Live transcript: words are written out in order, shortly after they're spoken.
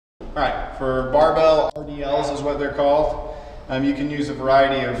All right, for barbell RDLs is what they're called. You can use a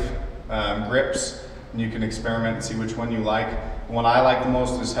variety of grips, and you can experiment and see which one you like. The one I like the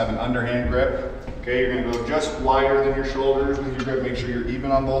most is have an underhand grip. Okay, you're gonna go just wider than your shoulders with your grip. Make sure you're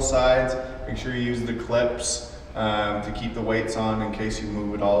even on both sides. Make sure you use the clips to keep the weights on in case you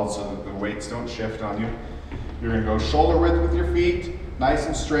move at all so that the weights don't shift on you. You're gonna go shoulder width with your feet, nice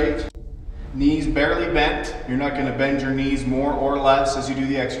and straight. Knees barely bent. You're not gonna bend your knees more or less as you do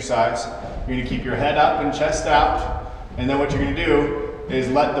the exercise. You're gonna keep your head up and chest out. And then what you're gonna do is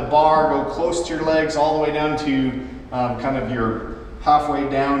let the bar go close to your legs all the way down to kind of your halfway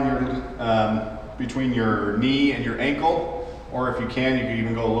down your between your knee and your ankle. Or if you can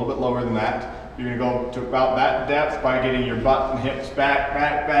even go a little bit lower than that. You're gonna go to about that depth by getting your butt and hips back,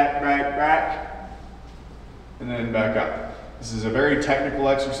 and then back up. This is a very technical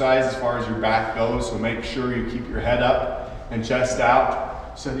exercise as far as your back goes, so make sure you keep your head up and chest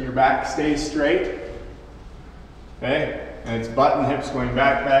out so that your back stays straight. Okay, and it's butt and hips going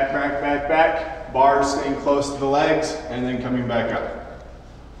back, bars staying close to the legs, and then coming back up.